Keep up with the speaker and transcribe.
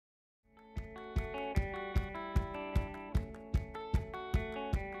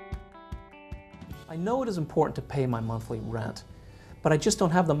I know it is important to pay my monthly rent, but I just don't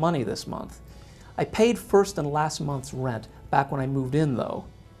have the money this month. I paid first and last month's rent back when I moved in though.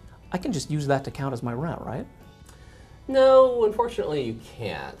 I can just use that to count as my rent, right? No, unfortunately you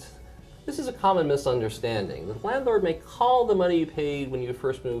can't. This is a common misunderstanding. The landlord may call the money you paid when you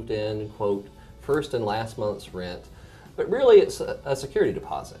first moved in, quote, first and last month's rent, but really it's a security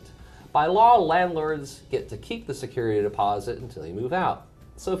deposit. By law, landlords get to keep the security deposit until you move out.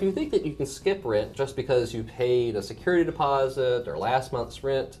 So if you think that you can skip rent just because you paid a security deposit or last month's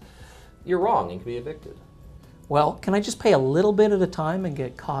rent, you're wrong and can be evicted. Well, can I just pay a little bit at a time and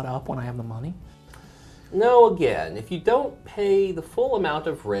get caught up when I have the money? No, again, if you don't pay the full amount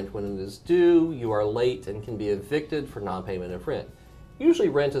of rent when it is due, you are late and can be evicted for non-payment of rent. Usually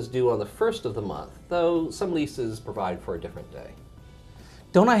rent is due on the first of the month, though some leases provide for a different day.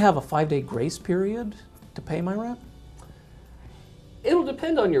 Don't I have a 5-day grace period to pay my rent? It'll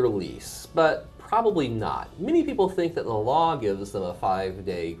depend on your lease, but probably not. Many people think that the law gives them a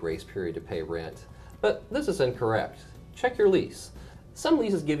 5-day grace period to pay rent, but this is incorrect. Check your lease. Some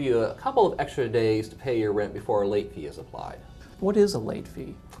leases give you a couple of extra days to pay your rent before a late fee is applied. What is a late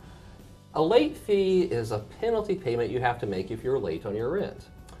fee? A late fee is a penalty payment you have to make if you're late on your rent.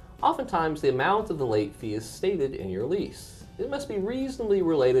 Oftentimes, the amount of the late fee is stated in your lease. It must be reasonably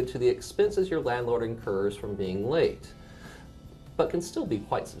related to the expenses your landlord incurs from being late, but can still be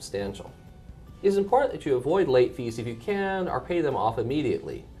quite substantial. It is important that you avoid late fees if you can, or pay them off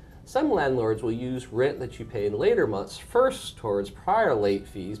immediately. Some landlords will use rent that you pay in later months first towards prior late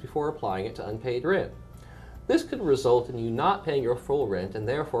fees before applying it to unpaid rent. This could result in you not paying your full rent and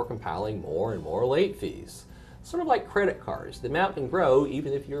therefore compiling more and more late fees. Sort of like credit cards, the amount can grow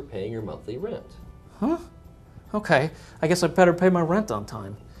even if you're paying your monthly rent. Huh? Okay, I guess I better pay my rent on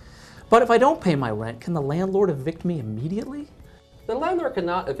time. But if I don't pay my rent, can the landlord evict me immediately? The landlord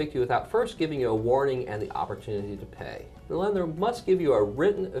cannot evict you without first giving you a warning and the opportunity to pay. The landlord must give you a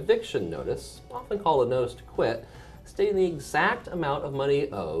written eviction notice, often called a notice to quit, stating the exact amount of money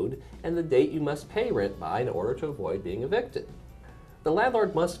owed and the date you must pay rent by in order to avoid being evicted. The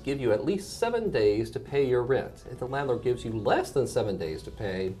landlord must give you at least 7 days to pay your rent. If the landlord gives you less than 7 days to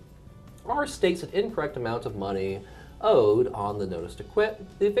pay, or states an incorrect amount of money owed on the notice to quit,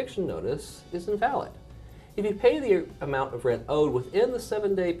 the eviction notice is invalid. If you pay the amount of rent owed within the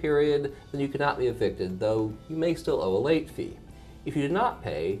 7-day period, then you cannot be evicted, though you may still owe a late fee. If you do not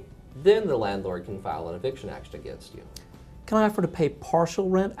pay, then the landlord can file an eviction action against you. Can I offer to pay partial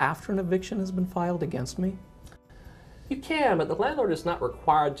rent after an eviction has been filed against me? You can, but the landlord is not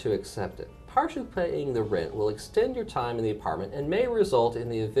required to accept it. Partially paying the rent will extend your time in the apartment and may result in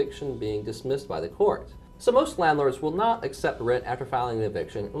the eviction being dismissed by the court. So most landlords will not accept rent after filing an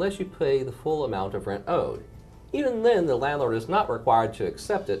eviction unless you pay the full amount of rent owed. Even then, the landlord is not required to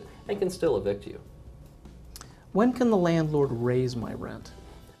accept it and can still evict you. When can the landlord raise my rent?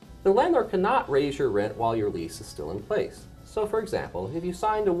 The landlord cannot raise your rent while your lease is still in place. So for example, if you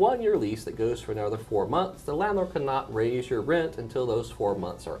signed a 1-year lease that goes for another 4 months, the landlord cannot raise your rent until those 4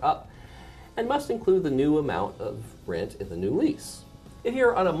 months are up and must include the new amount of rent in the new lease. If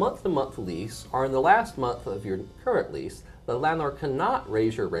you're on a month-to-month lease or in the last month of your current lease, the landlord cannot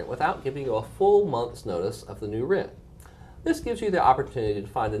raise your rent without giving you a full month's notice of the new rent. This gives you the opportunity to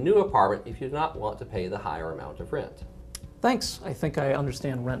find a new apartment if you do not want to pay the higher amount of rent. Thanks. I think I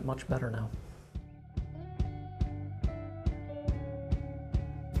understand rent much better now.